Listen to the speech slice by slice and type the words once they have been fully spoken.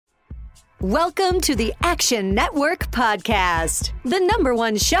Welcome to the Action Network Podcast, the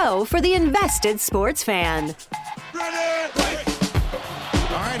 #1 show for the invested sports fan. Ready?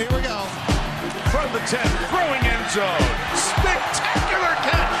 All right, here we go. From the 10, throwing end zone. Spectacular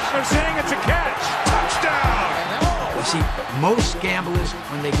catch. They're saying it's a catch. Touchdown. You see, most gamblers,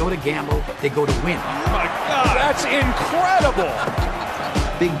 when they go to gamble, they go to win. Oh, my God. That's incredible.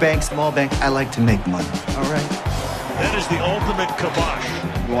 Big bank, small bank, I like to make money. All right. That is the ultimate kibosh.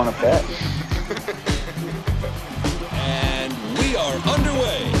 You want to bet? And we are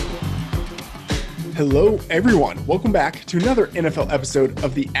underway. Hello, everyone. Welcome back to another NFL episode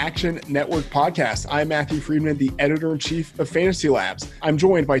of the Action Network Podcast. I'm Matthew Friedman, the editor-in-chief of Fantasy Labs. I'm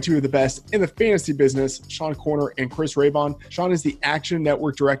joined by two of the best in the fantasy business, Sean Corner and Chris Raybon. Sean is the Action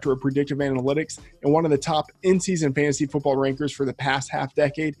Network Director of Predictive Analytics and one of the top in-season fantasy football rankers for the past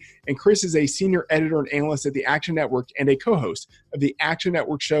half-decade. And Chris is a senior editor and analyst at the Action Network and a co-host of the Action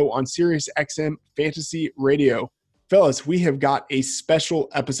Network show on SiriusXM Fantasy Radio. Fellas, we have got a special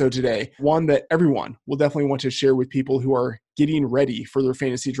episode today, one that everyone will definitely want to share with people who are getting ready for their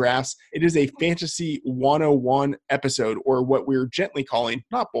fantasy drafts. It is a Fantasy 101 episode, or what we're gently calling,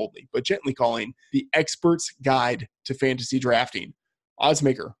 not boldly, but gently calling, the Expert's Guide to Fantasy Drafting.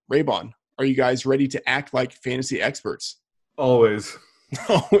 Oddsmaker, Raybon, are you guys ready to act like fantasy experts? Always.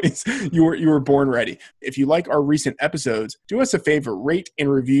 Always. You were born ready. If you like our recent episodes, do us a favor, rate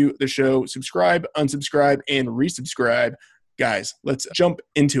and review the show, subscribe, unsubscribe, and resubscribe. Guys, let's jump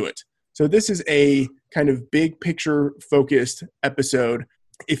into it. So this is a kind of big picture focused episode.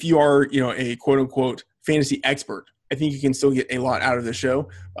 If you are, a quote unquote fantasy expert, I think you can still get a lot out of the show.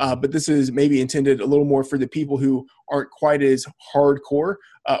 But this is maybe intended a little more for the people who aren't quite as hardcore,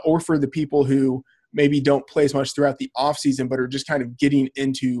 or for the people who maybe don't play as much throughout the offseason, but are just kind of getting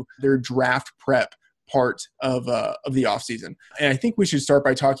into their draft prep part of the offseason. And I think we should start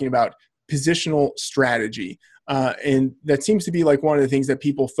by talking about positional strategy. And that seems to be like one of the things that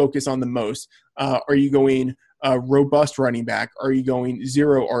people focus on the most. Are you going robust running back? Are you going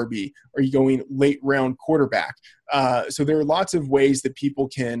zero RB? Are you going late round quarterback? So there are lots of ways that people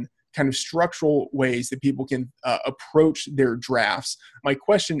can kind of structural ways that people can approach their drafts. My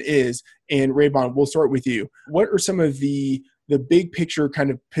question is, and Raybon, we'll start with you. What are some of the big picture kind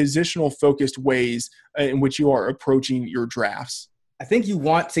of positional focused ways in which you are approaching your drafts? I think you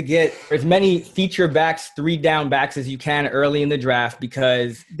want to get as many feature backs, 3-down backs as you can early in the draft,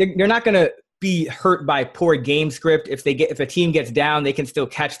 because they're not going to be hurt by poor game script. If a team gets down, they can still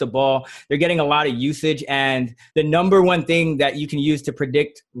catch the ball. They're getting a lot of usage. And the number one thing that you can use to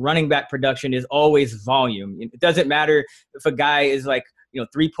predict running back production is always volume. It doesn't matter if a guy is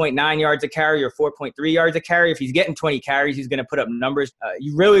 3.9 yards a carry or 4.3 yards a carry. If he's getting 20 carries, he's going to put up numbers.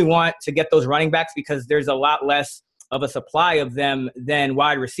 You really want to get those running backs because there's a lot less of a supply of them than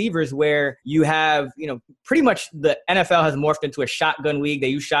wide receivers, where you have, pretty much the NFL has morphed into a shotgun league. They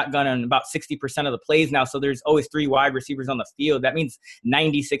use shotgun on about 60% of the plays now. So there's always 3 wide receivers on the field. That means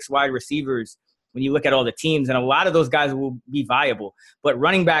 96 wide receivers when you look at all the teams, and a lot of those guys will be viable. But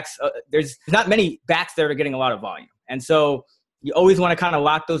running backs, there's not many backs that are getting a lot of volume. And so you always want to kind of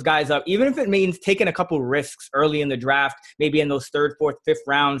lock those guys up, even if it means taking a couple risks early in the draft, maybe in those 3rd, 4th, 5th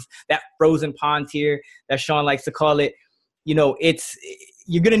rounds, that frozen pond tier that Sean likes to call it. You're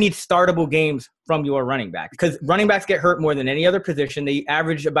going to need startable games from your running back, because running backs get hurt more than any other position. They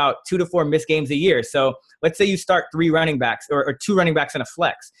average about 2 to 4 missed games a year. So let's say you start 3 running backs or 2 running backs in a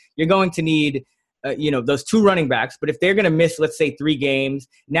flex. You're going to need those 2 running backs. But if they're going to miss, let's say 3 games,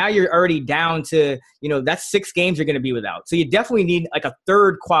 now you're already down to, that's 6 games you're going to be without. So you definitely need a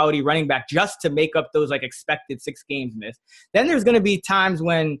 3rd quality running back just to make up those expected 6 games missed. Then there's going to be times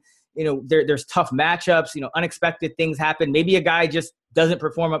when, there's tough matchups, unexpected things happen. Maybe a guy just doesn't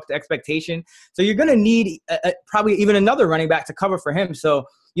perform up to expectation. So you're going to need probably even another running back to cover for him. So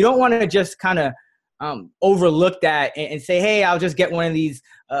you don't want to just kind of overlook that and say, hey, I'll just get one of these.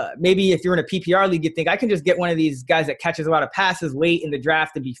 Maybe if you're in a PPR league, you think I can just get one of these guys that catches a lot of passes late in the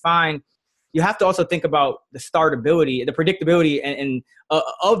draft and be fine. You have to also think about the startability, the predictability and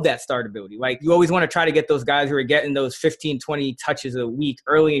of that startability. You always want to try to get those guys who are getting those 15, 20 touches a week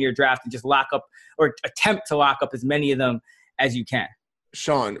early in your draft and just lock up or attempt to lock up as many of them as you can.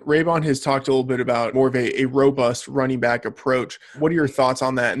 Sean, Raybon has talked a little bit about more of a robust running back approach. What are your thoughts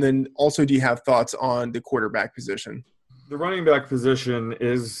on that? And then also, do you have thoughts on the quarterback position? The running back position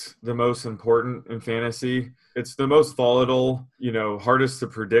is the most important in fantasy. It's the most volatile, hardest to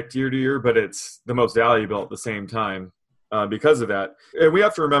predict year to year, but it's the most valuable at the same time because of that. And we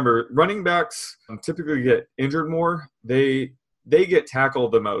have to remember, running backs typically get injured more. They get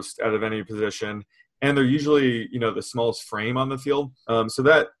tackled the most out of any position. And they're usually, the smallest frame on the field. So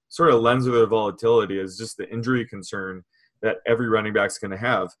that sort of lends with their volatility is just the injury concern that every running back's going to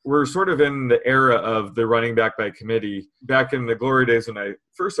have. We're sort of in the era of the running back by committee. Back in the glory days when I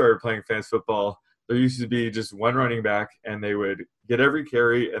first started playing fantasy football, there used to be just one running back, and they would get every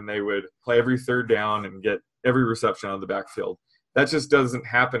carry, and they would play every third down and get every reception out of the backfield. That just doesn't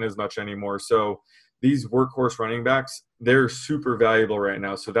happen as much anymore. So these workhorse running backs, they're super valuable right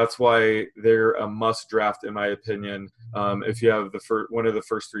now. So that's why they're a must draft, in my opinion, if you have one of the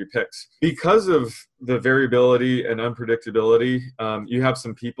first 3 picks. Because of the variability and unpredictability, you have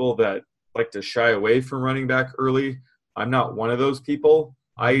some people that like to shy away from running back early. I'm not one of those people.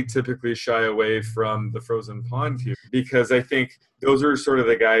 I typically shy away from the frozen pond here because I think those are sort of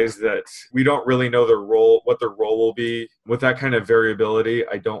the guys that we don't really know what their role will be. With that kind of variability,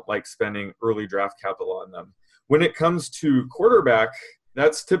 I don't like spending early draft capital on them. When it comes to quarterback,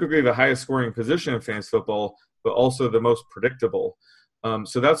 that's typically the highest scoring position in fantasy football, but also the most predictable.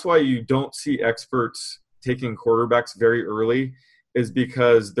 So that's why you don't see experts taking quarterbacks very early, is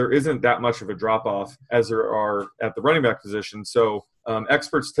because there isn't that much of a drop-off as there are at the running back position. So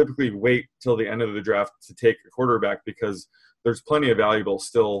experts typically wait till the end of the draft to take a quarterback because there's plenty of valuable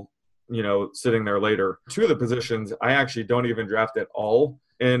still, sitting there later. 2 of the positions I actually don't even draft at all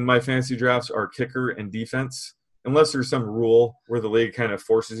in my fantasy drafts are kicker and defense. Unless there's some rule where the league kind of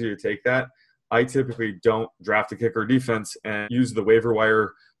forces you to take that, I typically don't draft a kicker or defense and use the waiver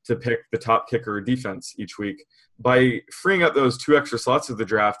wire to pick the top kicker or defense each week. By freeing up those 2 extra slots of the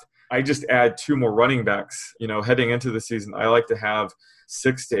draft, I just add 2 more running backs. Heading into the season, I like to have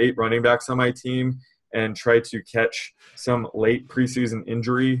 6 to 8 running backs on my team and try to catch some late preseason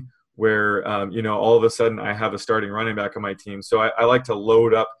injury where, all of a sudden I have a starting running back on my team. So I like to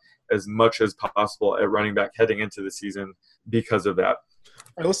load up as much as possible at running back heading into the season because of that.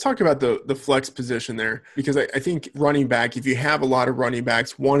 All right, let's talk about the flex position there, because I think running back, if you have a lot of running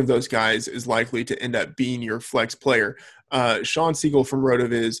backs, one of those guys is likely to end up being your flex player. Sean Siegel from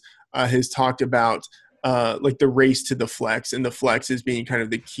RotoViz has talked about like the race to the flex, and the flex is being kind of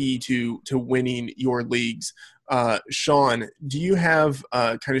the key to winning your leagues. Sean, do you have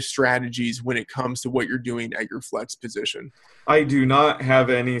kind of strategies when it comes to what you're doing at your flex position? I do not have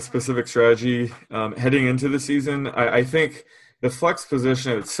any specific strategy heading into the season. I think the flex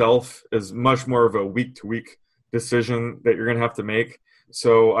position itself is much more of a week-to-week decision that you're going to have to make.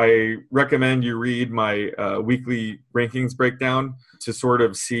 So I recommend you read my weekly rankings breakdown to sort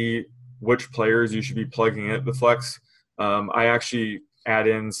of see which players you should be plugging in at the flex. I actually add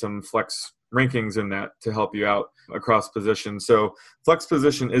in some flex rankings in that to help you out across positions. So flex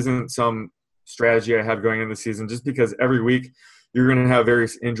position isn't some strategy I have going into the season, just because every week you're going to have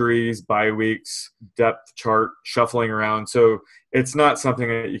various injuries, bye weeks, depth chart, shuffling around. So it's not something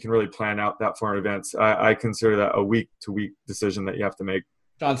that you can really plan out that far in advance. I consider that a week-to-week decision that you have to make.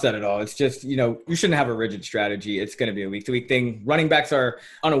 Sean said it all. It's just, you shouldn't have a rigid strategy. It's going to be a week-to-week thing. Running backs are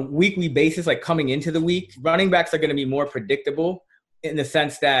on a weekly basis, like coming into the week. Running backs are going to be more predictable in the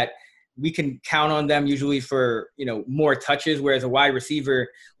sense that we can count on them usually for, more touches, whereas a wide receiver,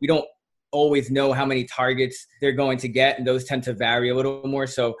 we don't always know how many targets they're going to get, and those tend to vary a little more.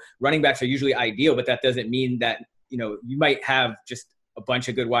 So running backs are usually ideal, but that doesn't mean that, you might have just a bunch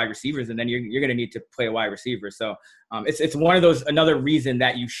of good wide receivers, and then you're going to need to play a wide receiver. So it's one of those, another reason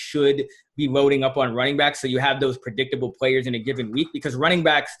that you should be loading up on running backs, so you have those predictable players in a given week, because running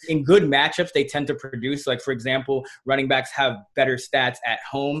backs in good matchups, they tend to produce. Like, for example, running backs have better stats at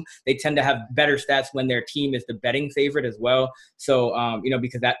home. They tend to have better stats when their team is the betting favorite as well. So,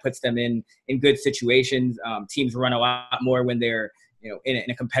 because that puts them in good situations. Teams run a lot more when they're, in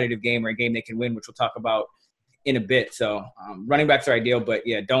a competitive game or a game they can win, which we'll talk about in a bit. So running backs are ideal, but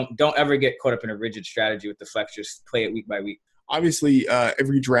yeah, don't ever get caught up in a rigid strategy with the flex. Just play it week by week. Obviously,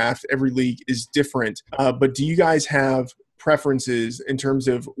 every draft, every league is different, but do you guys have preferences in terms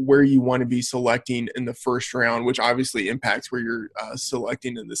of where you want to be selecting in the first round, which obviously impacts where you're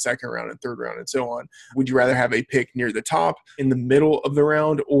selecting in the second round and third round and so on? Would you rather have a pick near the top, in the middle of the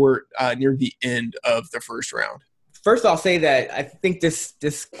round, or near the end of the first round? First, I'll say that I think this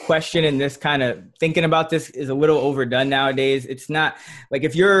question and this kind of thinking about this is a little overdone nowadays. It's not like,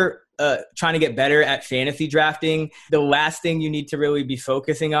 if you're trying to get better at fantasy drafting, the last thing you need to really be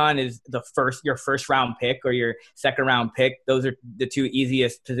focusing on is your first round pick or your second round pick. Those are the 2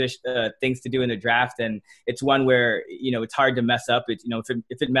 easiest things to do in the draft, and it's one where it's hard to mess up. It's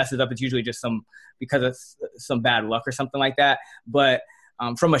if it messes up, it's usually just because of some bad luck or something like that. But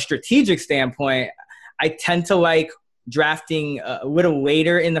from a strategic standpoint, I tend to like drafting a little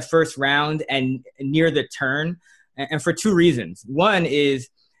later in the first round and near the turn, and for 2 reasons. One is,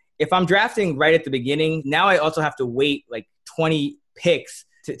 if I'm drafting right at the beginning, now I also have to wait like 20 picks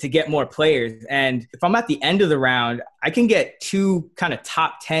to get more players. And if I'm at the end of the round, I can get 2 kind of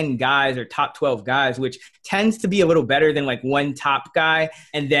top 10 guys or top 12 guys, which tends to be a little better than like 1 top guy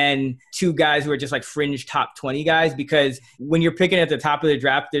and then 2 guys who are just like fringe top 20 guys. Because when you're picking at the top of the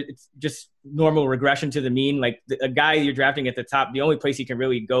draft, it's just normal regression to the mean. Like a guy you're drafting at the top, the only place he can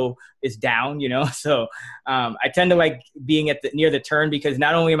really go is down, you know? So I tend to like being at near the turn, because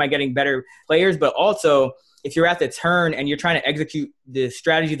not only am I getting better players, but also if you're at the turn and you're trying to execute the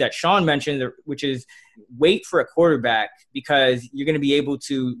strategy that Sean mentioned, which is wait for a quarterback, because you're going to be able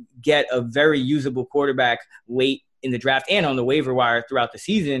to get a very usable quarterback late in the draft and on the waiver wire throughout the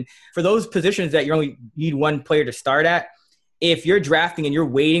season. For those positions that you only need 1 player to start at, if you're drafting and you're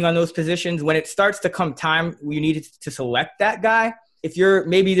waiting on those positions, when it starts to come time you need to select that guy, if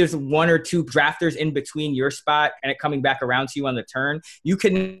maybe there's 1 or 2 drafters in between your spot and it coming back around to you on the turn, you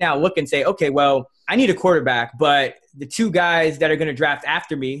can now look and say, okay, well, I need a quarterback, but the 2 guys that are going to draft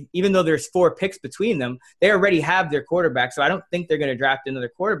after me, even though there's 4 picks between them, they already have their quarterback. So I don't think they're going to draft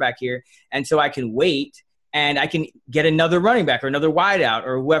another quarterback here. And so I can wait and I can get another running back or another wideout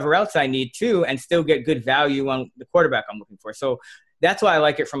or whoever else I need to, and still get good value on the quarterback I'm looking for. So that's why I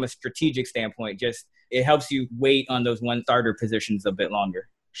like it from a strategic standpoint. Just it helps you wait on those 1 starter positions a bit longer.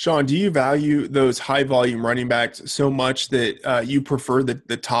 Sean, do you value those high volume running backs so much that you prefer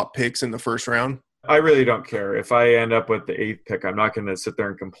the top picks in the first round? I really don't care. If I end up with the 8th pick, I'm not going to sit there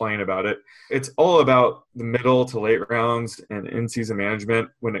and complain about it. It's all about the middle to late rounds and in-season management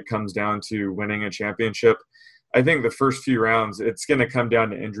when it comes down to winning a championship. I think the first few rounds, it's going to come down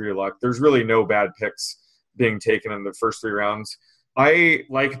to injury luck. There's really no bad picks being taken in the first 3 rounds. I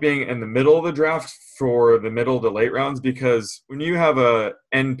like being in the middle of the draft for the middle to late rounds, because when you have a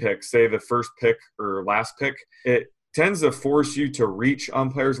end pick, say the first pick or last pick, it tends to force you to reach on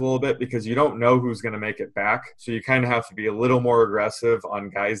players a little bit because you don't know who's going to make it back. So you kind of have to be a little more aggressive on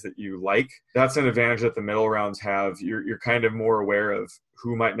guys that you like. That's an advantage that the middle rounds have. You're kind of more aware of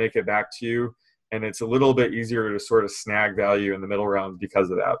who might make it back to you, and it's a little bit easier to sort of snag value in the middle rounds because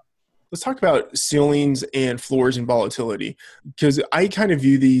of that. Let's talk about ceilings and floors and volatility, because I kind of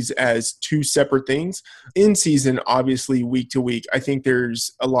view these as 2 separate things. In season, obviously, week to week, I think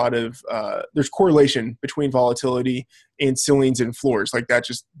there's a lot of there's correlation between volatility and ceilings and floors. Like that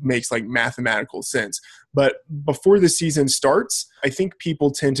just makes like mathematical sense. But before the season starts, I think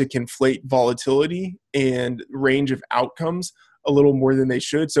people tend to conflate volatility and range of outcomes a little more than they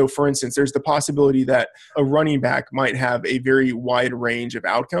should. So for instance, there's the possibility that a running back might have a very wide range of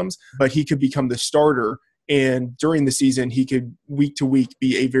outcomes, but he could become the starter. And during the season, he could week to week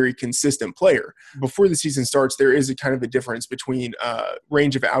be a very consistent player. Before the season starts, there is a kind of a difference between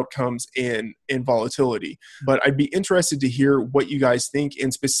range of outcomes and volatility. But I'd be interested to hear what you guys think,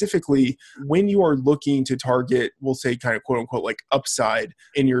 and specifically when you are looking to target, we'll say kind of quote unquote like upside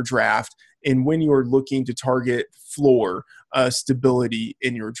in your draft, and when you are looking to target floor stability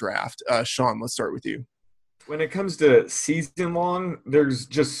in your draft. Sean, let's start with you. When it comes to season long, there's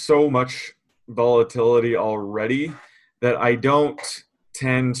just so much volatility already that I don't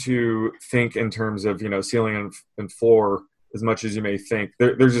tend to think in terms of, ceiling and floor as much as you may think.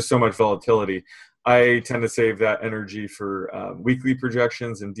 There's just so much volatility. I tend to save that energy for weekly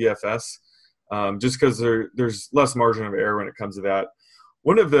projections and DFS, just because there's less margin of error when it comes to that.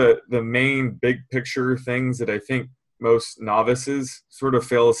 One of the main big picture things that I think most novices sort of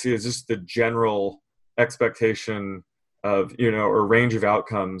fail to see is just the general expectation of, or range of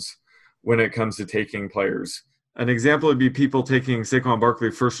outcomes when it comes to taking players. An example would be people taking Saquon Barkley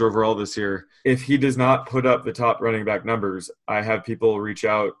first overall this year. If he does not put up the top running back numbers, I have people reach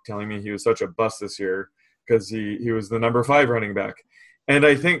out telling me he was such a bust this year because he was the number 5 running back. And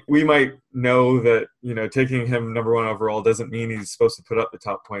I think we might know that, taking him number 1 overall doesn't mean he's supposed to put up the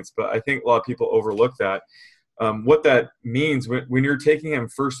top points, but I think a lot of people overlook that. What that means when you're taking him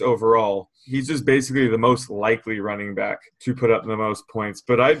first overall, he's just basically the most likely running back to put up the most points.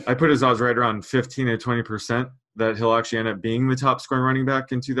 But I put his odds right around 15 to 20% that he'll actually end up being the top scoring running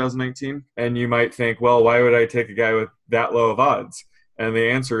back in 2019. And you might think, well, why would I take a guy with that low of odds? And the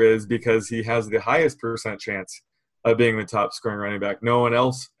answer is because he has the highest percent chance of being the top scoring running back. No one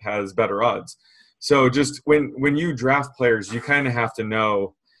else has better odds. So just when you draft players, you kind of have to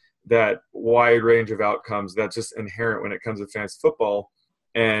know that wide range of outcomes that's just inherent when it comes to fantasy football.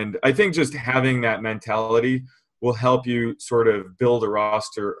 And I think just having that mentality will help you sort of build a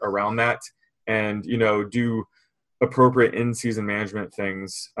roster around that and, do appropriate in-season management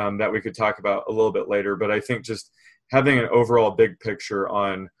things that we could talk about a little bit later. But I think just having an overall big picture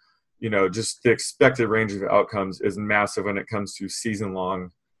on, just the expected range of outcomes is massive when it comes to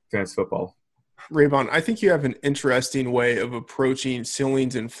season-long fantasy football. Raybon, I think you have an interesting way of approaching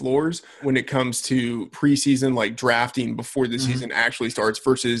ceilings and floors when it comes to preseason, like drafting before the season actually starts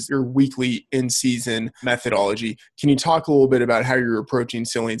versus your weekly in-season methodology. Can you talk a little bit about how you're approaching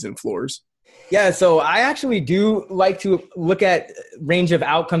ceilings and floors? Yeah, so I actually do like to look at range of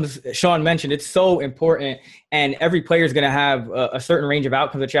outcomes. Sean mentioned it's so important, and every player is going to have a certain range of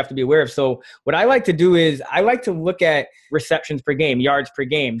outcomes that you have to be aware of. So what I like to do is I like to look at receptions per game, yards per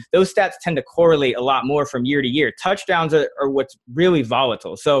game. Those stats tend to correlate a lot more from year to year. Touchdowns are what's really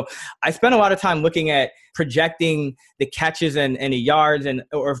volatile. So I spend a lot of time looking at projecting the catches and the yards,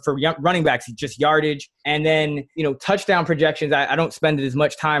 or for running backs, just yardage. And then, touchdown projections, I don't spend as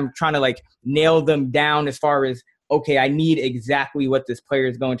much time trying to nail them down as far as, okay, I need exactly what this player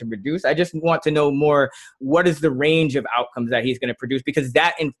is going to produce. I just want to know more, what is the range of outcomes that he's going to produce, because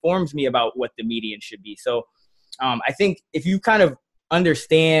that informs me about what the median should be. So I think if you kind of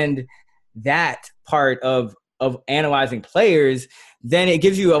understand that part of analyzing players, then it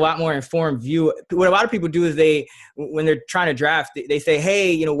gives you a lot more informed view. What a lot of people do is when they're trying to draft, they say,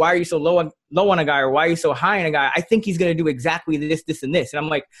 hey, why are you so low on a guy, or why are you so high on a guy? I think he's going to do exactly this, this, and this. And I'm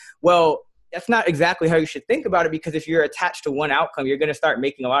like, well, that's not exactly how you should think about it, because if you're attached to one outcome, you're going to start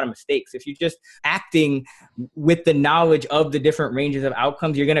making a lot of mistakes. If you're just acting with the knowledge of the different ranges of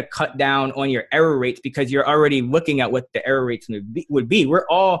outcomes, you're going to cut down on your error rates, because you're already looking at what the error rates would be. We're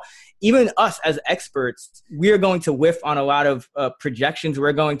all, even us as experts, we are going to whiff on a lot of projections.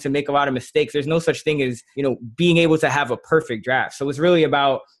 We're going to make a lot of mistakes. There's no such thing as, being able to have a perfect draft. So it's really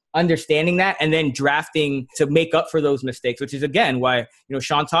about understanding that and then drafting to make up for those mistakes, which is again why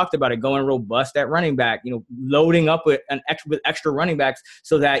Sean talked about it, going robust at running back, loading up with extra running backs,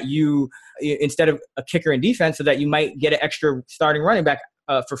 so that you, instead of a kicker in defense, so that you might get an extra starting running back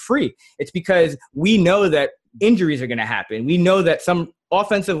for free. It's because we know that injuries are going to happen. We know that some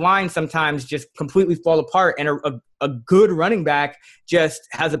offensive lines sometimes just completely fall apart, and a good running back just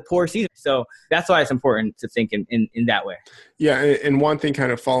has a poor season. So that's why it's important to think in that way. Yeah, and one thing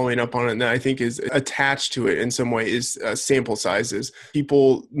kind of following up on it that I think is attached to it in some way is sample sizes.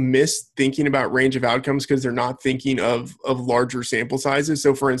 People miss thinking about range of outcomes because they're not thinking of larger sample sizes.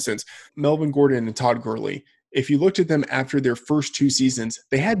 So for instance, Melvin Gordon and Todd Gurley, if you looked at them after their first 2 seasons,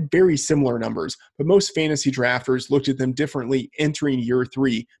 they had very similar numbers, but most fantasy drafters looked at them differently entering year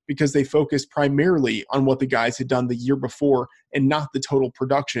 3 because they focused primarily on what the guys had done the year before and not the total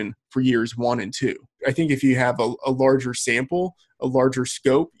production for years 1 and 2. I think if you have a larger sample, a larger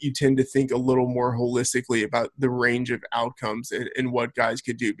scope, you tend to think a little more holistically about the range of outcomes and what guys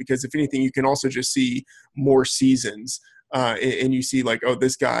could do. Because if anything, you can also just see more seasons. And you see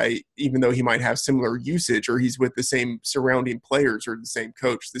this guy, even though he might have similar usage or he's with the same surrounding players or the same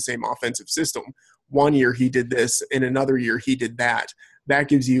coach, the same offensive system, one year he did this and another year he did that. That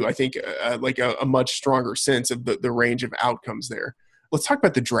gives you, I think, a much stronger sense of the range of outcomes there. Let's talk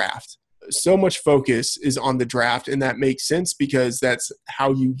about the draft. So much focus is on the draft, and that makes sense because that's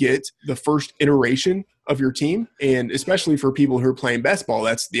how you get the first iteration of your team. And especially for people who are playing best ball,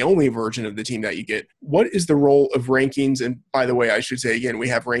 that's the only version of the team that you get. What is the role of rankings? And by the way, I should say again, we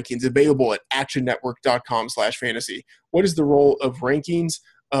have rankings available at actionnetwork.com/fantasy. What is the role of rankings,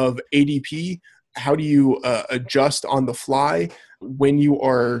 of ADP? How do you adjust on the fly when you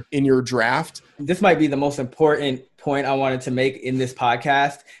are in your draft? This might be the most important point I wanted to make in this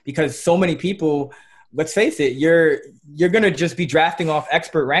podcast, because so many people, let's face it, you're going to just be drafting off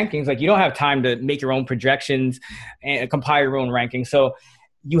expert rankings. You don't have time to make your own projections and compile your own rankings. So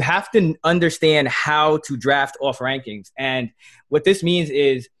you have to understand how to draft off rankings. And what this means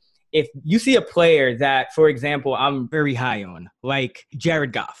is, if you see a player that, for example, I'm very high on, like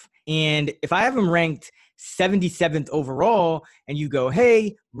Jared Goff, and if I have him ranked 77th overall, and you go,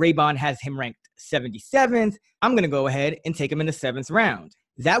 hey, Raybon has him ranked 77th, I'm going to go ahead and take him in the 7th round.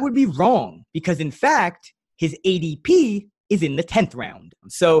 That would be wrong, because in fact, his ADP is in the 10th round.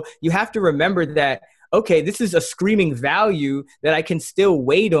 So you have to remember that, okay, this is a screaming value that I can still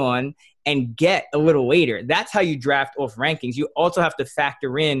wait on and get a little later. That's how you draft off rankings. You also have to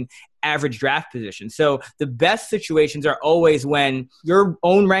factor in average draft position. So the best situations are always when your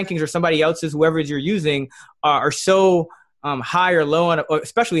own rankings or somebody else's, whoever you're using, are so high or low or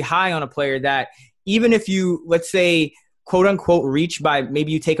especially high on a player that even if you, let's say, quote unquote, reach by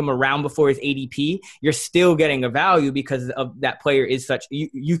maybe you take him around before his ADP, you're still getting a value because of that player is such,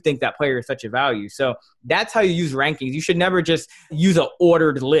 you think that player is such a value. So that's how you use rankings. You should never just use an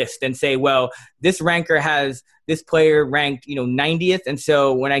ordered list and say, well, this ranker has this player ranked, 90th. And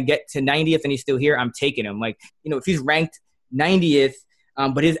so when I get to 90th and he's still here, I'm taking him. If he's ranked 90th,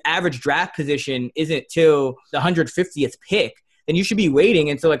 but his average draft position isn't till the 150th pick, then you should be waiting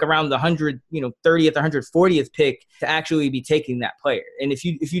until like around the 30th, 140th pick to actually be taking that player. And if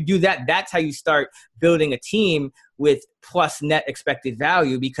you do that, that's how you start building a team with plus net expected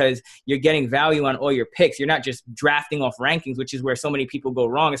value, because you're getting value on all your picks. You're not just drafting off rankings, which is where so many people go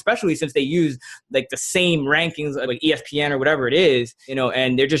wrong, especially since they use like the same rankings like ESPN or whatever it is,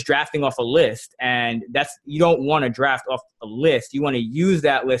 and they're just drafting off a list. And you don't want to draft off a list. You want to use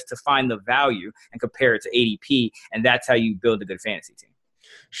that list to find the value and compare it to ADP. And that's how you build a good fantasy team.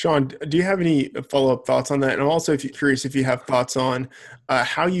 Sean, do you have any follow-up thoughts on that? And I'm also curious if you have thoughts on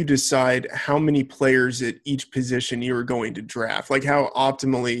how you decide how many players at each position you are going to draft, like how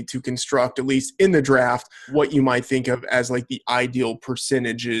optimally to construct, at least in the draft, what you might think of as like the ideal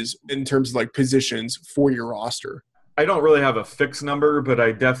percentages in terms of like positions for your roster. I don't really have a fixed number, but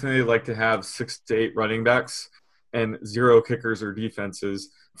I definitely like to have 6 to 8 running backs and 0 kickers or defenses.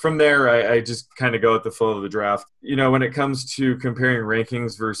 From there, I just kind of go with the flow of the draft. When it comes to comparing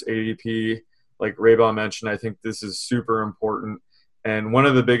rankings versus ADP, like Raybon mentioned, I think this is super important. And one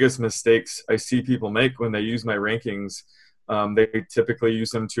of the biggest mistakes I see people make when they use my rankings, they typically use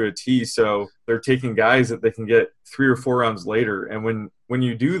them to a T. So they're taking guys that they can get 3 or 4 rounds later. And when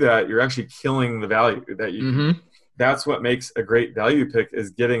you do that, you're actually killing the value that you That's what makes a great value pick,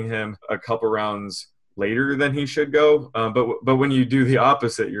 is getting him a couple rounds later than he should go. But when you do the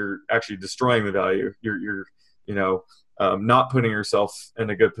opposite, you're actually destroying the value. You're not putting yourself in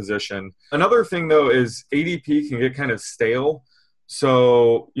a good position. Another thing, though, is ADP can get kind of stale.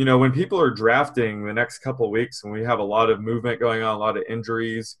 So, when people are drafting the next couple of weeks, when we have a lot of movement going on, a lot of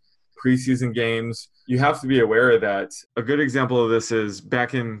injuries, preseason games, you have to be aware of that. A good example of this is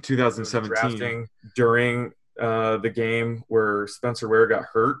back in 2017, drafting during the game where Spencer Ware got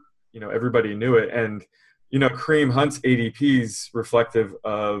hurt. Everybody knew it. And, Kareem Hunt's ADP is reflective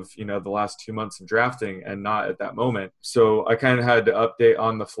of, the last 2 months of drafting and not at that moment. So I kind of had to update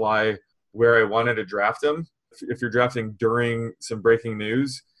on the fly where I wanted to draft him. If you're drafting during some breaking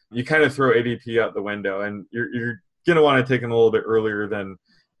news, you kind of throw ADP out the window, and you're going to want to take him a little bit earlier than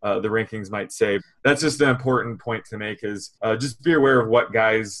the rankings might say. That's just an important point to make, is just be aware of what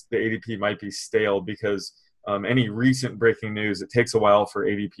guys the ADP might be stale, because any recent breaking news, it takes a while for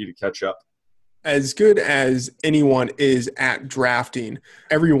ADP to catch up. As good as anyone is at drafting,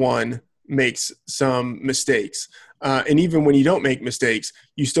 everyone makes some mistakes. And even when you don't make mistakes,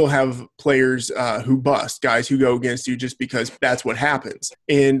 you still have players who bust, guys who go against you just because that's what happens.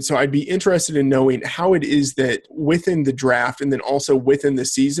 And so I'd be interested in knowing how it is that within the draft and then also within the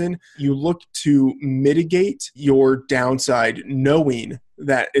season, you look to mitigate your downside, knowing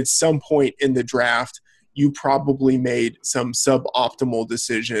that at some point in the draft, you probably made some suboptimal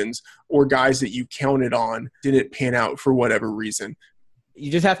decisions, or guys that you counted on didn't pan out for whatever reason. You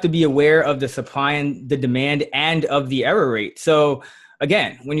just have to be aware of the supply and the demand and of the error rate. So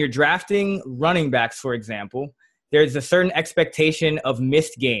again, when you're drafting running backs, for example, there's a certain expectation of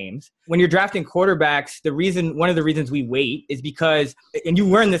missed games. When you're drafting quarterbacks, one of the reasons we wait is because, and you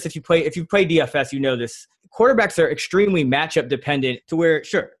learn this if you play DFS, you know this, quarterbacks are extremely matchup dependent, to where,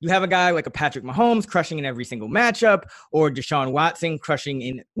 sure, you have a guy like a Patrick Mahomes crushing in every single matchup, or Deshaun Watson crushing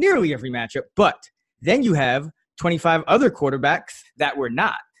in nearly every matchup, but then you have 25 other quarterbacks that were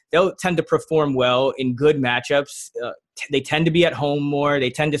not. They'll tend to perform well in good matchups. They tend to be at home more. They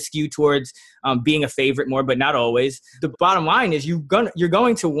tend to skew towards being a favorite more, but not always. The bottom line is you're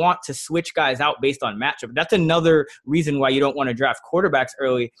going to want to switch guys out based on matchup. That's another reason why you don't want to draft quarterbacks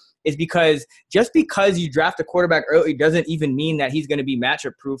early, is because just because you draft a quarterback early doesn't even mean that he's going to be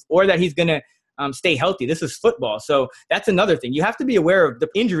matchup proof or that he's going to stay healthy. This is football. So that's another thing. You have to be aware of the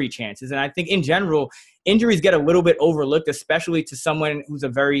injury chances. And I think in general, injuries get a little bit overlooked, especially to someone who's a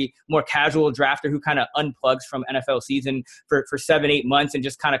very more casual drafter who kind of unplugs from NFL season for 7-8 months and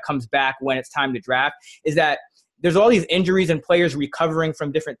just kind of comes back when it's time to draft, is that there's all these injuries and players recovering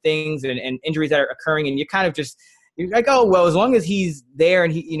from different things and injuries that are occurring. And you kind of just, you're like, oh, well, as long as he's there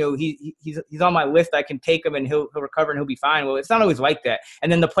and he's on my list, I can take him and he'll recover and he'll be fine. Well, it's not always like that.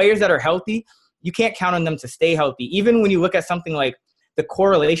 And then the players that are healthy, you can't count on them to stay healthy. Even when you look at something like the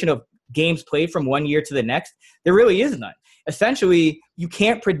correlation of games played from one year to the next, there really is none. Essentially, you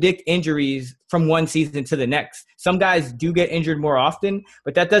can't predict injuries from one season to the next. Some guys do get injured more often,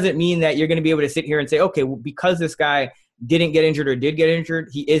 but that doesn't mean that you're going to be able to sit here and say, okay, well, because this guy didn't get injured or did get injured,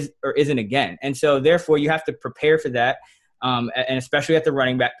 he is or isn't again. And so therefore you have to prepare for that. And especially at the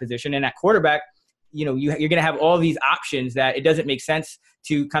running back position and at quarterback, you're going to have all these options that it doesn't make sense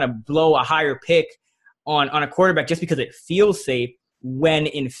to kind of blow a higher pick on a quarterback just because it feels safe, when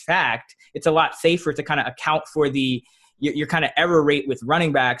in fact it's a lot safer to kind of account for your kind of error rate with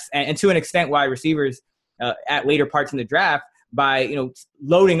running backs and to an extent wide receivers at later parts in the draft. by,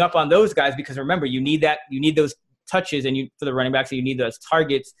 loading up on those guys, because remember, you need those touches for the running backs, and you need those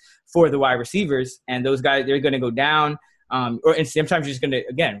targets for the wide receivers, and those guys, they're going to go down, and sometimes you're just going to,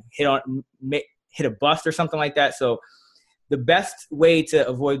 again, hit a bust or something like that. So the best way to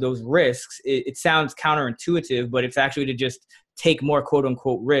avoid those risks, it sounds counterintuitive, but it's actually to just take more quote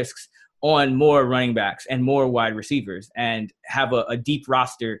unquote risks on more running backs and more wide receivers and have a deep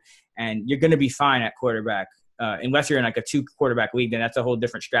roster, and you're going to be fine at quarterback. Unless you're in like a 2 quarterback league, then that's a whole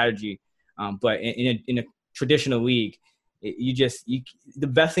different strategy. But in a traditional league, the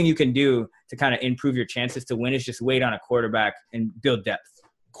best thing you can do to kind of improve your chances to win is just wait on a quarterback and build depth.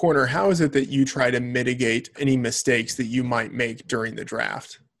 Corner, how is it that you try to mitigate any mistakes that you might make during the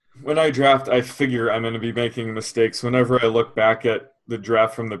draft? When I draft, I figure I'm going to be making mistakes. Whenever I look back at the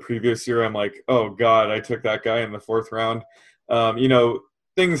draft from the previous year, I'm like, oh God, I took that guy in the 4th round.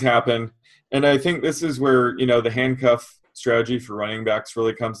 Things happen. And I think this is where, the handcuff strategy for running backs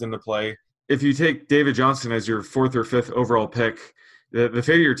really comes into play. If you take David Johnson as your 4th or 5th overall pick, the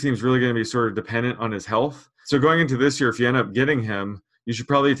fate of your team is really going to be sort of dependent on his health. So going into this year, if you end up getting him, you should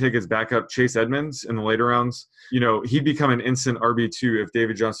probably take his backup, Chase Edmonds, in the later rounds. He'd become an instant RB2 if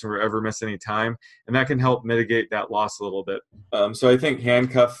David Johnson were ever miss any time, and that can help mitigate that loss a little bit. So I think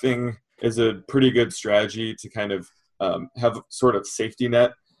handcuffing is a pretty good strategy to kind of have sort of safety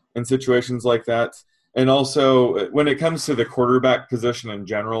net in situations like that. And also, when it comes to the quarterback position in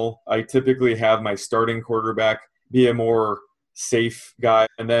general, I typically have my starting quarterback be a more safe guy.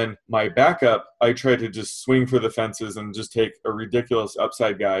 And then my backup, I try to just swing for the fences and just take a ridiculous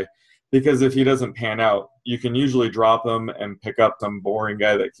upside guy, because if he doesn't pan out, you can usually drop him and pick up some boring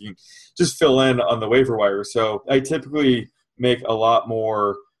guy that you just fill in on the waiver wire. So I typically make a lot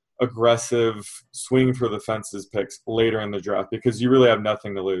more aggressive swing for the fences picks later in the draft because you really have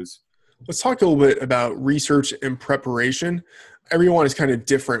nothing to lose. Let's talk a little bit about research and preparation. Everyone is kind of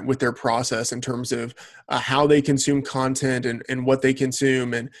different with their process in terms of how they consume content and what they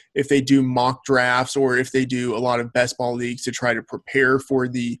consume, and if they do mock drafts or if they do a lot of best ball leagues to try to prepare for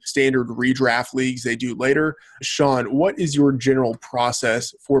the standard redraft leagues they do later. Sean, what is your general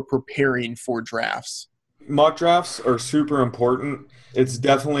process for preparing for drafts? Mock drafts are super important. It's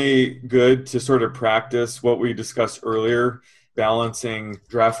definitely good to sort of practice what we discussed earlier, balancing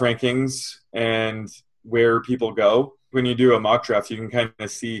draft rankings and where people go. When you do a mock draft, you can kind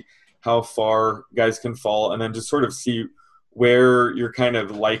of see how far guys can fall and then just sort of see where you're kind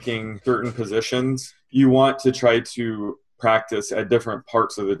of liking certain positions. You want to try to practice at different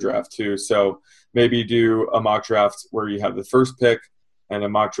parts of the draft too. So maybe do a mock draft where you have the first pick and a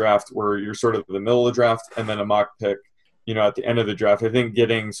mock draft where you're sort of in the middle of the draft and then a mock pick, at the end of the draft. I think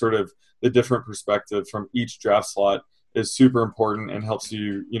getting sort of the different perspective from each draft slot is super important and helps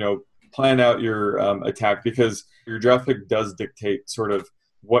you, plan out your attack, because your draft pick does dictate sort of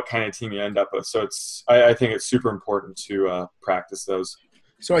what kind of team you end up with. So I think it's super important to practice those.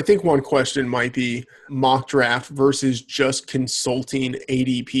 So I think one question might be mock draft versus just consulting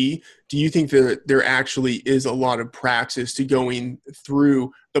ADP. Do you think that there actually is a lot of praxis to going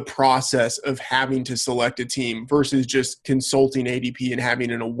through the process of having to select a team versus just consulting ADP and having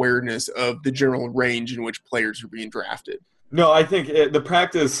an awareness of the general range in which players are being drafted? No, I think the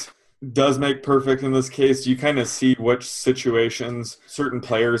practice does make perfect in this case. You kind of see which situations certain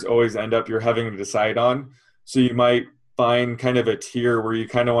players always end up you're having to decide on. So you might find kind of a tier where you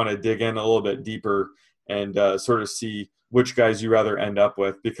kind of want to dig in a little bit deeper and sort of see which guys you rather end up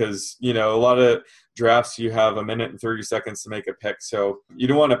with, because, a lot of drafts you have a minute and 30 seconds to make a pick. So you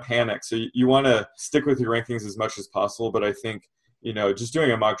don't want to panic. So you want to stick with your rankings as much as possible. But I think, just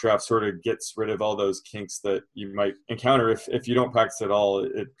doing a mock draft sort of gets rid of all those kinks that you might encounter. If you don't practice at all,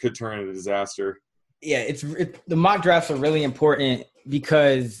 it could turn into a disaster. Yeah, the mock drafts are really important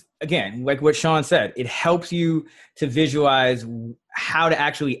because, again, like what Sean said, it helps you to visualize how to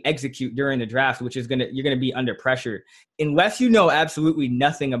actually execute during the draft, which is you're gonna be under pressure. Unless you know absolutely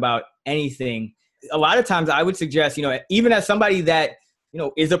nothing about anything, a lot of times I would suggest, even as somebody that,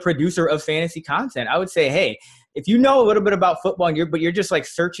 is a producer of fantasy content, I would say, hey, if you know a little bit about football but you're just like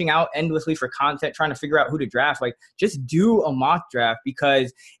searching out endlessly for content, trying to figure out who to draft, like just do a mock draft,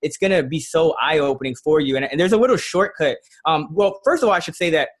 because it's going to be so eye-opening for you. And there's a little shortcut. Well, first of all, I should say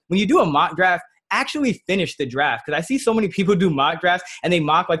that when you do a mock draft, actually finish the draft, because I see so many people do mock drafts and they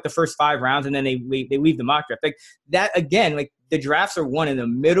mock like the first 5 rounds and then they leave the mock draft. Like that, again, like the drafts are won in the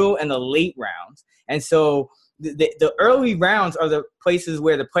middle and the late rounds. And so the early rounds are the places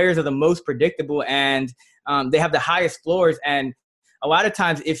where the players are the most predictable and they have the highest floors. And a lot of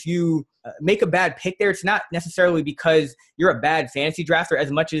times if you make a bad pick there, it's not necessarily because you're a bad fantasy drafter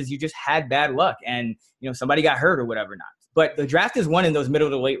as much as you just had bad luck and, somebody got hurt or whatever not. but the draft is won in those middle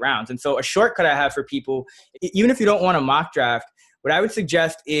to late rounds. And so a shortcut I have for people, even if you don't want a mock draft, what I would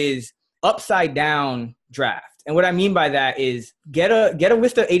suggest is upside down draft. And what I mean by that is get a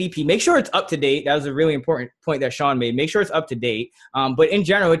list of ADP. Make sure it's up to date. That was a really important point that Sean made. Make sure it's up to date. But in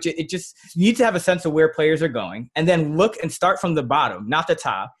general, it just you need to have a sense of where players are going, and then look and start from the bottom, not the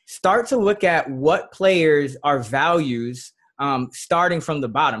top. Start to look at what players are values starting from the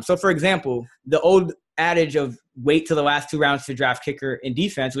bottom. So, for example, the old adage of wait till the last 2 rounds to draft kicker in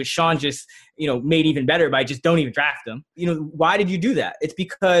defense, which Sean just, made even better by just don't even draft them. Why did you do that? It's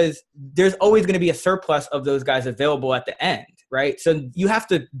because there's always going to be a surplus of those guys available at the end, right? So you have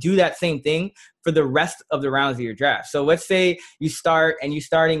to do that same thing for the rest of the rounds of your draft. So let's say you start and you're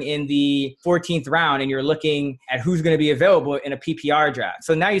starting in the 14th round and you're looking at who's going to be available in a PPR draft.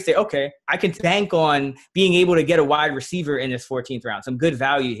 So now you say, okay, I can bank on being able to get a wide receiver in this 14th round, some good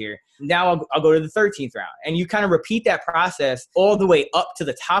value here. Now I'll go to the 13th round. And you kind of repeat that process all the way up to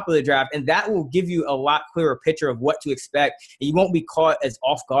the top of the draft. And that will give you a lot clearer picture of what to expect. And you won't be caught as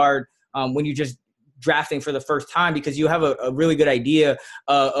off guard when you just drafting for the first time, because you have a really good idea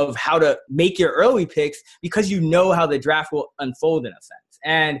of how to make your early picks because you know how the draft will unfold in a sense.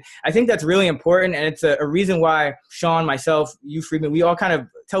 And I think that's really important. And it's a reason why Sean, myself, you, Freedman, we all kind of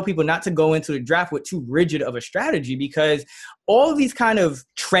tell people not to go into the draft with too rigid of a strategy, because all of these kind of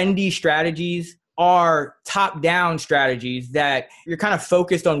trendy strategies are top-down strategies that you're kind of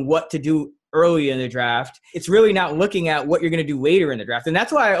focused on what to do early in the draft. It's really not looking at what you're going to do later in the draft. And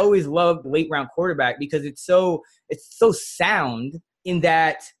that's why I always loved late round quarterback, because it's so sound in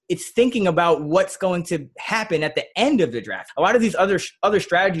that it's thinking about what's going to happen at the end of the draft. A lot of these other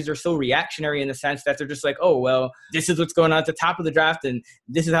strategies are so reactionary in the sense that they're just like, oh, well, this is what's going on at the top of the draft and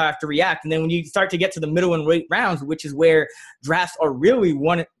this is how I have to react. And then when you start to get to the middle and late rounds, which is where drafts are really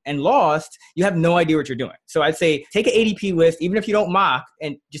won and lost, you have no idea what you're doing. So I'd say take an ADP list, even if you don't mock,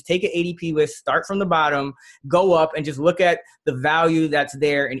 and just take an ADP list, start from the bottom, go up and just look at the value that's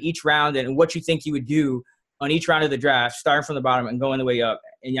there in each round and what you think you would do on each round of the draft, starting from the bottom and going the way up.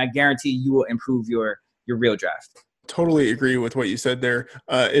 And I guarantee you will improve your real draft. Totally agree with what you said there.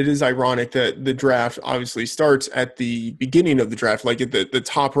 It is ironic that the draft obviously starts at the beginning of the draft, like at the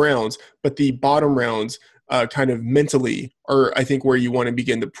top rounds, but the bottom rounds kind of mentally are, I think, where you want to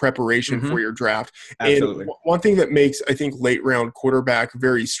begin the preparation for your draft. Absolutely. And one thing that makes, I think, late round quarterback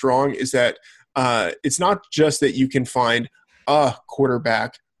very strong is that it's not just that you can find a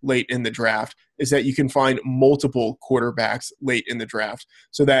quarterback late in the draft, is that you can find multiple quarterbacks late in the draft,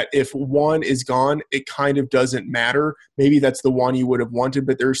 so that if one is gone, it kind of doesn't matter. Maybe that's the one you would have wanted,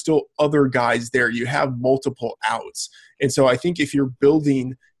 but there are still other guys there. You have multiple outs. And so I think if you're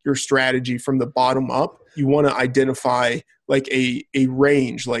building your strategy from the bottom up, you want to identify like a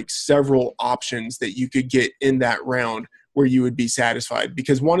range, like several options that you could get in that round where you would be satisfied.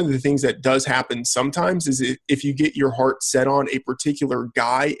 Because one of the things that does happen sometimes is if you get your heart set on a particular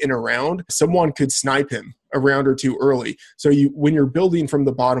guy in a round, someone could snipe him a round or two early. So when you're building from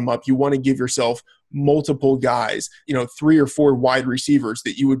the bottom up, you want to give yourself multiple guys, 3 or 4 wide receivers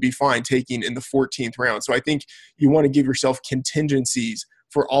that you would be fine taking in the 14th round. So I think you want to give yourself contingencies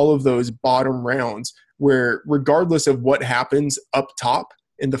for all of those bottom rounds where, regardless of what happens up top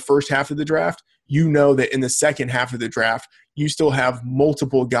in the first half of the draft, you know that in the second half of the draft, you still have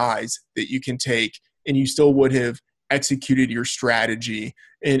multiple guys that you can take, and you still would have executed your strategy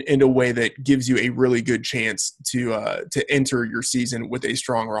in a way that gives you a really good chance to enter your season with a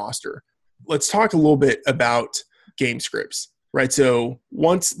strong roster. Let's talk a little bit about game scripts, right? So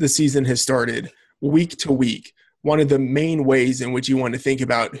once the season has started, week to week, one of the main ways in which you want to think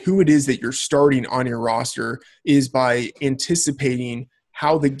about who it is that you're starting on your roster is by anticipating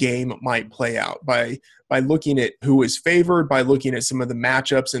how the game might play out, by looking at who is favored, by looking at some of the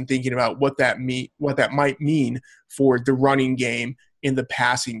matchups and thinking about what that might mean for the running game and the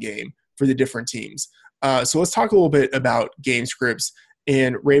passing game for the different teams. So let's talk a little bit about game scripts.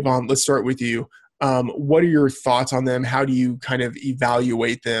 And Raybon, let's start with you. What are your thoughts on them? How do you kind of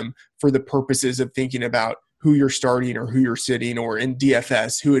evaluate them for the purposes of thinking about who you're starting or who you're sitting, or in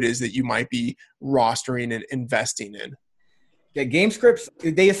DFS, who it is that you might be rostering and investing in? Yeah, game scripts,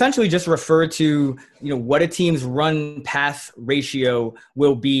 they essentially just refer to, what a team's run-pass ratio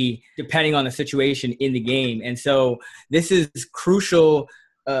will be depending on the situation in the game. And so this is crucial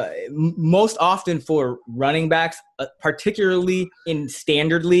most often for running backs, particularly in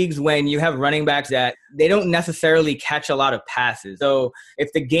standard leagues when you have running backs that they don't necessarily catch a lot of passes. So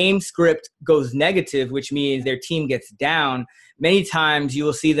if the game script goes negative, which means their team gets down, many times you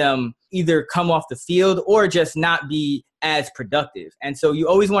will see them either come off the field or just not be as productive. And so you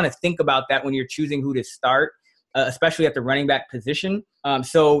always want to think about that when you're choosing who to start. especially at the running back position.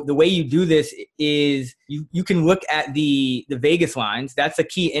 So the way you do this is you can look at the Vegas lines. That's a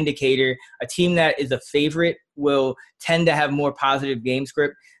key indicator. A team that is a favorite will tend to have more positive game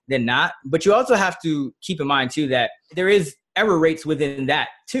script than not. But you also have to keep in mind, too, that there is error rates within that,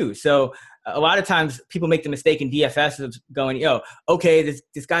 too. So a lot of times people make the mistake in DFS of going, okay,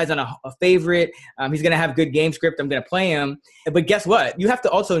 this guy's on a favorite. He's going to have good game script. I'm going to play him. But guess what? You have to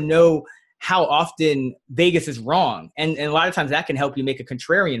also know how often Vegas is wrong. And a lot of times that can help you make a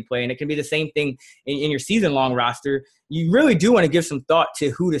contrarian play. And it can be the same thing in your season-long roster. You really do want to give some thought to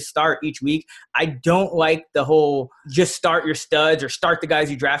who to start each week. I don't like the whole just start your studs or start the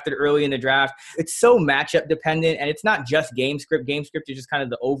guys you drafted early in the draft. It's so matchup dependent, and it's not just game script. Game script is just kind of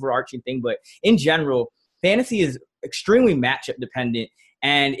the overarching thing. But in general, fantasy is extremely matchup dependent.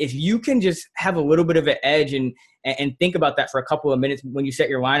 And if you can just have a little bit of an edge and think about that for a couple of minutes when you set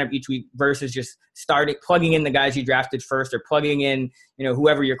your lineup each week versus just plugging in the guys you drafted first or plugging in,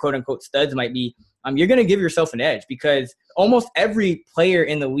 whoever your quote unquote studs might be, you're going to give yourself an edge because almost every player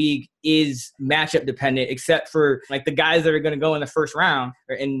in the league is matchup dependent except for like the guys that are going to go in the first round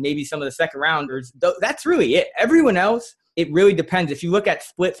and maybe some of the second rounders. That's really it. Everyone else, it really depends. If you look at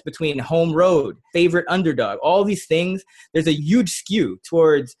splits between home road, favorite underdog, all these things, there's a huge skew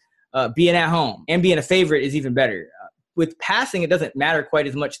towards being at home, and being a favorite is even better. With passing, it doesn't matter quite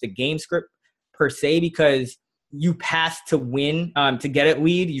as much the game script per se because you pass to win, to get a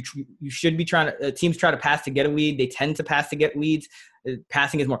lead. You should be trying to teams try to pass to get a lead. They tend to pass to get leads.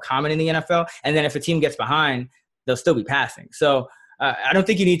 Passing is more common in the NFL. And then if a team gets behind, they'll still be passing. So I don't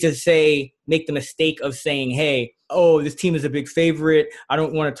think you need to make the mistake of saying, hey, this team is a big favorite. I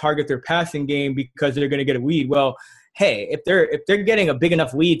don't want to target their passing game because they're going to get a lead. Well, hey, if they're getting a big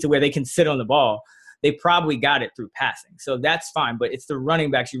enough lead to where they can sit on the ball, they probably got it through passing. So that's fine. But it's the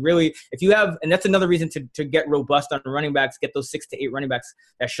running backs. You really, if you have, and that's another reason to get robust on the running backs, get those 6 to 8 running backs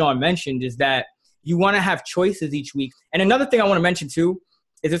that Sean mentioned, is that you want to have choices each week. And another thing I want to mention too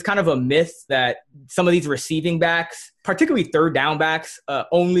is it's kind of a myth that some of these receiving backs, particularly third down backs,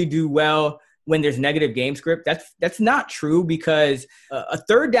 only do well when there's negative game script. That's not true because a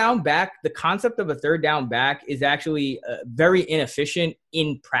third down back, the concept of a third down back is actually very inefficient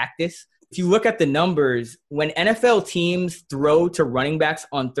in practice. If you look at the numbers, when NFL teams throw to running backs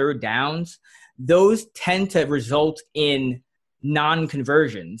on third downs, those tend to result in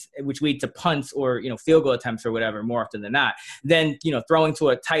non-conversions, which lead to punts or, field goal attempts or whatever more often than not, than, throwing to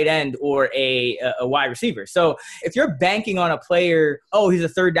a tight end or a wide receiver. So if you're banking on a player, he's a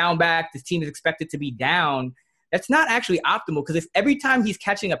third down back, this team is expected to be down, that's not actually optimal because if every time he's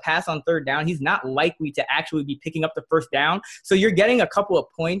catching a pass on third down, he's not likely to actually be picking up the first down. So you're getting a couple of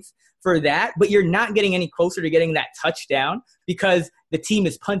points for that, but you're not getting any closer to getting that touchdown because the team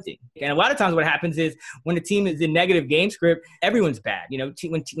is punting. And a lot of times what happens is when the team is in negative game script, everyone's bad.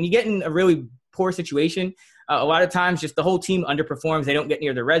 When you get in a really poor situation, a lot of times just the whole team underperforms. They don't get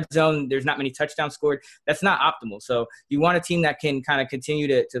near the red zone. There's not many touchdowns scored. That's not optimal. So you want a team that can kind of continue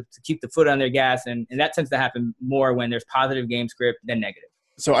to keep the foot on their gas. And that tends to happen more when there's positive game script than negative.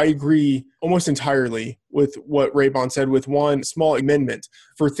 So I agree almost entirely with what Raybon said, with one small amendment.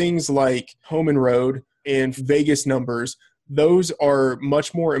 For things like home and road and Vegas numbers, those are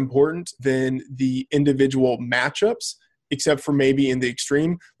much more important than the individual matchups, except for maybe in the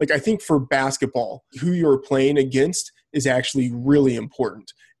extreme. Like I think for basketball, who you're playing against is actually really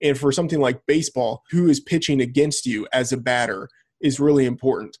important. And for something like baseball, who is pitching against you as a batter is really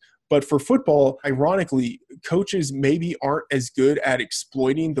important. But for football, ironically, coaches maybe aren't as good at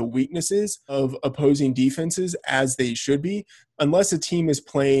exploiting the weaknesses of opposing defenses as they should be, unless a team is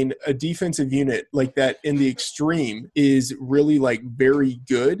playing a defensive unit like that in the extreme is really like very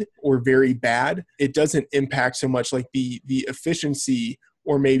good or very bad. It doesn't impact so much like the efficiency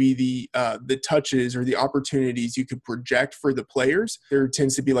or maybe the touches or the opportunities you could project for the players. There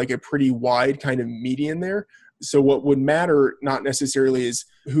tends to be like a pretty wide kind of median there. So what would matter not necessarily is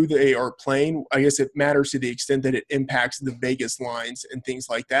who they are playing. I guess it matters to the extent that it impacts the Vegas lines and things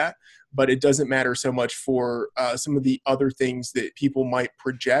like that. But it doesn't matter so much for some of the other things that people might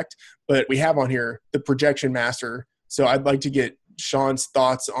project. But we have on here the projection master. So I'd like to get Sean's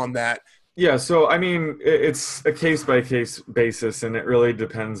thoughts on that. Yeah, so I mean, it's a case-by-case basis, and it really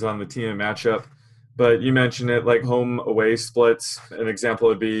depends on the team and matchup. But you mentioned it, like home-away splits. An example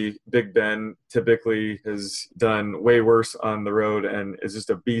would be Big Ben typically has done way worse on the road and is just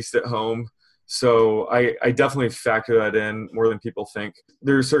a beast at home. So I definitely factor that in more than people think.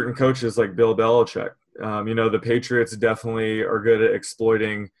 There are certain coaches like Bill Belichick. The Patriots definitely are good at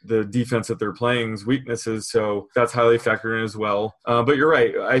exploiting the defense that they're playing's weaknesses. So that's highly factored in as well. But you're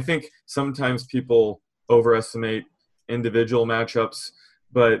right. I think sometimes people overestimate individual matchups,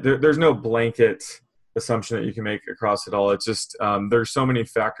 but there's no blanket assumption that you can make across it all. It's just there's so many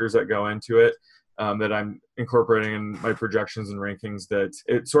factors that go into it that I'm incorporating in my projections and rankings that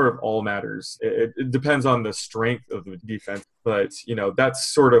it sort of all matters. It depends on the strength of the defense, but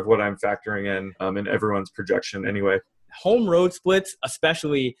that's sort of what I'm factoring in everyone's projection anyway. Home road splits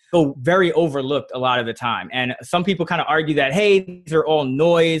especially go very overlooked a lot of the time. And some people kind of argue that, hey, these are all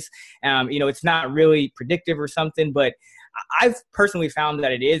noise. It's not really predictive or something, but I've personally found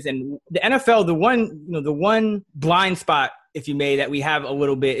that it is. And the NFL, the one blind spot, if you may, that we have a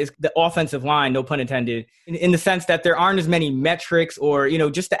little bit is the offensive line, no pun intended, in the sense that there aren't as many metrics or,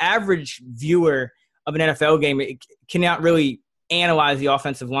 just the average viewer of an NFL game cannot really analyze the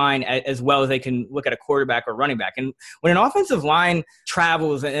offensive line as well as they can look at a quarterback or running back. And when an offensive line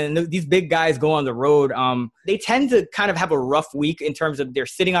travels and these big guys go on the road, they tend to kind of have a rough week in terms of they're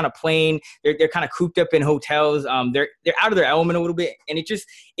sitting on a plane, they're kind of cooped up in hotels, they're out of their element a little bit, and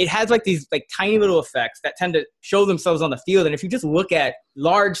it has like these like tiny little effects that tend to show themselves on the field. And if you just look at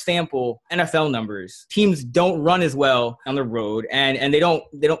large sample NFL numbers, teams don't run as well on the road, and they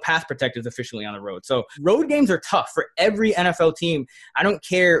don't pass protect as efficiently on the road. So road games are tough for every NFL team. I don't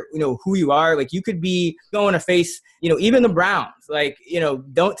care, who you are. Like, you could be going to face, even the Browns. Like,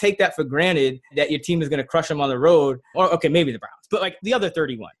 don't take that for granted that your team is going to crush them on the road. Or, okay, maybe the Browns, but like the other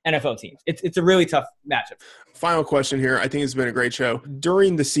 31 NFL teams. It's a really tough matchup. Final question here. I think it's been a great show.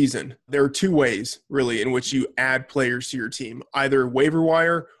 During the season, there are two ways, really, in which you add players to your team, either waiver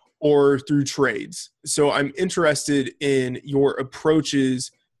wire or through trades. So I'm interested in your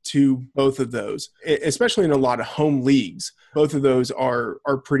approaches to both of those, especially in a lot of home leagues. Both of those are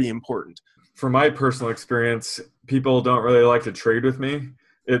pretty important. From my personal experience, people don't really like to trade with me.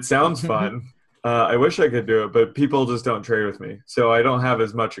 It sounds fun. I wish I could do it, but people just don't trade with me. So I don't have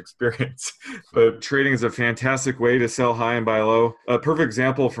as much experience. But trading is a fantastic way to sell high and buy low. A perfect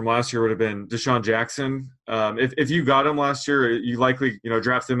example from last year would have been Deshaun Jackson. If you got him last year, you likely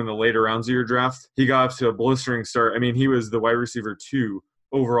drafted him in the later rounds of your draft. He got off to a blistering start. I mean, he was the wide receiver 2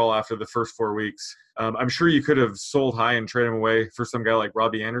 overall after the first 4 weeks. I'm sure you could have sold high and traded him away for some guy like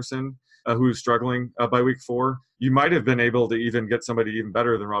Robbie Anderson, who's struggling by week 4. You might have been able to even get somebody even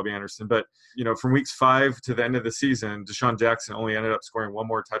better than Robbie Anderson. But, from weeks 5 to the end of the season, Deshaun Jackson only ended up scoring one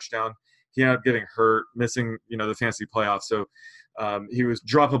more touchdown. He ended up getting hurt, missing, the fantasy playoffs. So he was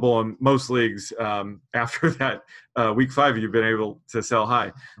droppable in most leagues. After that week 5, you've been able to sell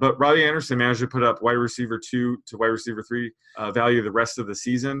high. But Robbie Anderson managed to put up wide receiver 2 to wide receiver 3 value the rest of the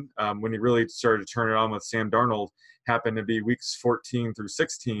season. When he really started to turn it on with Sam Darnold, happened to be weeks 14 through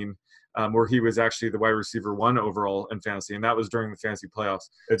 16, where he was actually the wide receiver 1 overall in fantasy. And that was during the fantasy playoffs.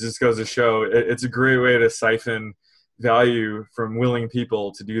 It just goes to show it's a great way to siphon value from willing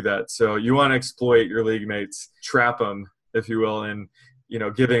people to do that. So you want to exploit your league mates, trap them, if you will, and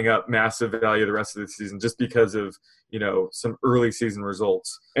giving up massive value the rest of the season just because of some early season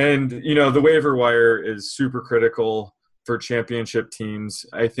results. And the waiver wire is super critical for championship teams.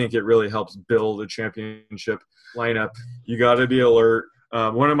 I think it really helps build a championship lineup. You got to be alert.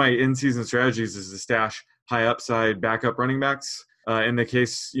 One of my in-season strategies is to stash high upside backup running backs. In the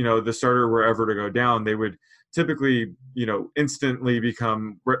case the starter were ever to go down, they would typically, instantly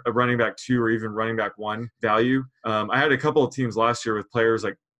become a running back 2 or even running back 1 value. I had a couple of teams last year with players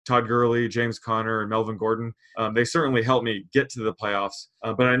like Todd Gurley, James Conner, and Melvin Gordon. They certainly helped me get to the playoffs,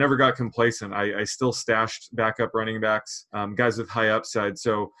 but I never got complacent. I still stashed backup running backs, guys with high upside.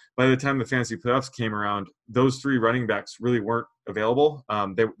 So by the time the fantasy playoffs came around, those 3 running backs really weren't available.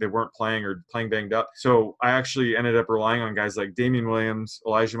 They weren't playing or playing banged up. So I actually ended up relying on guys like Damian Williams,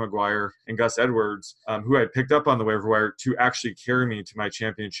 Elijah McGuire, and Gus Edwards, who I picked up on the waiver wire to actually carry me to my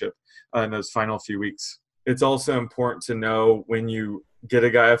championship in those final few weeks. It's also important to know when you get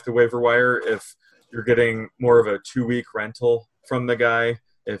a guy off the waiver wire, if you're getting more of a 2-week rental from the guy,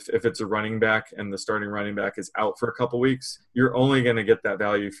 if it's a running back and the starting running back is out for a couple weeks, you're only going to get that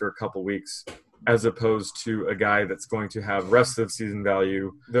value for a couple weeks, as opposed to a guy that's going to have rest of season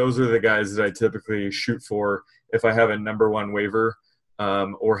value. Those are the guys that I typically shoot for if I have a number 1 waiver,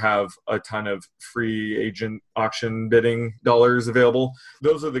 or have a ton of free agent auction bidding dollars available.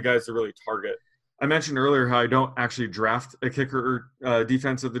 Those are the guys to really target. I mentioned earlier how I don't actually draft a kicker or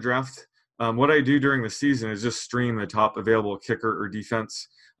defense of the draft. What I do during the season is just stream the top available kicker or defense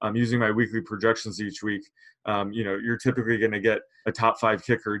using my weekly projections each week. You're typically going to get a top 5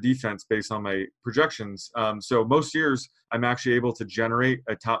 kicker or defense based on my projections. So most years I'm actually able to generate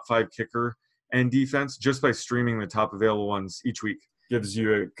a top 5 kicker and defense just by streaming the top available ones each week. Gives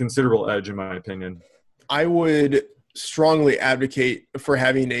you a considerable edge, in my opinion. I would strongly advocate for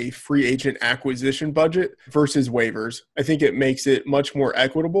having a free agent acquisition budget versus waivers. I think it makes it much more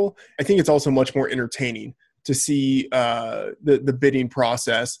equitable. I think it's also much more entertaining to see the bidding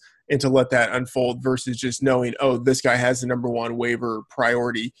process and to let that unfold versus just knowing, oh, this guy has the number one waiver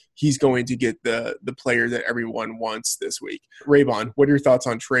priority. He's going to get the player that everyone wants this week. Raybon, what are your thoughts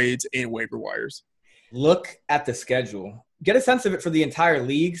on trades and waiver wires? Look at the schedule. Get a sense of it for the entire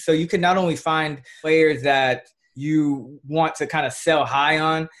league. So you can not only find players that you want to kind of sell high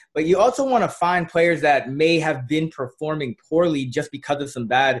on, but you also want to find players that may have been performing poorly just because of some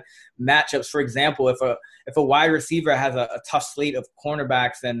bad matchups. For example, if a wide receiver has a tough slate of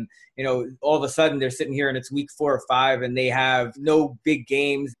cornerbacks and, all of a sudden they're sitting here and it's week 4 or 5 and they have no big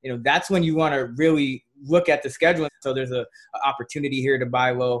games, that's when you want to really look at the schedule. So there's an opportunity here to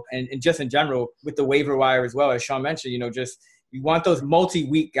buy low. And just in general with the waiver wire as well, as Sean mentioned, you want those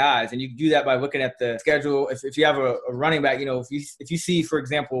multi-week guys, and you can do that by looking at the schedule. If you have a running back, if you see, for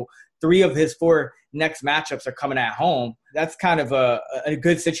example, 3 of his 4 next matchups are coming at home, that's kind of a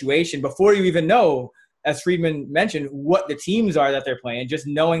good situation before you even know, as Friedman mentioned, what the teams are that they're playing. Just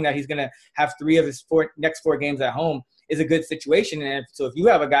knowing that he's going to have 3 of his next 4 games at home is a good situation. And so if you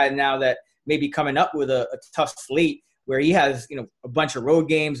have a guy now that may be coming up with a tough slate where he has, a bunch of road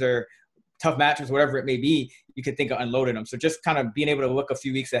games or tough matchups, whatever it may be, you could think of unloading them. So just kind of being able to look a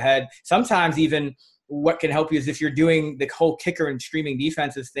few weeks ahead. Sometimes even what can help you is if you're doing the whole kicker and streaming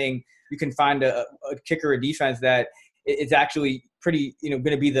defenses thing, you can find a kicker or defense that is actually pretty, going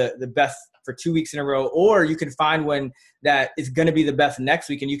to be the best for 2 weeks in a row, or you can find one that is going to be the best next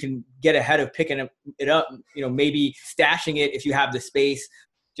week and you can get ahead of picking it up, maybe stashing it if you have the space.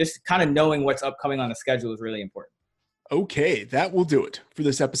 Just kind of knowing what's upcoming on the schedule is really important. Okay, that will do it for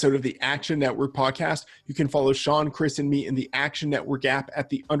this episode of the Action Network podcast. You can follow Sean, Chris, and me in the Action Network app at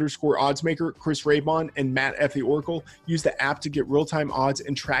the _oddsmaker, Chris Raybon, and Matt F. the Oracle. Use the app to get real-time odds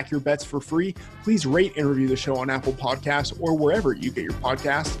and track your bets for free. Please rate and review the show on Apple Podcasts or wherever you get your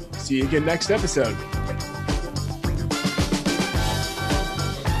podcasts. See you again next episode.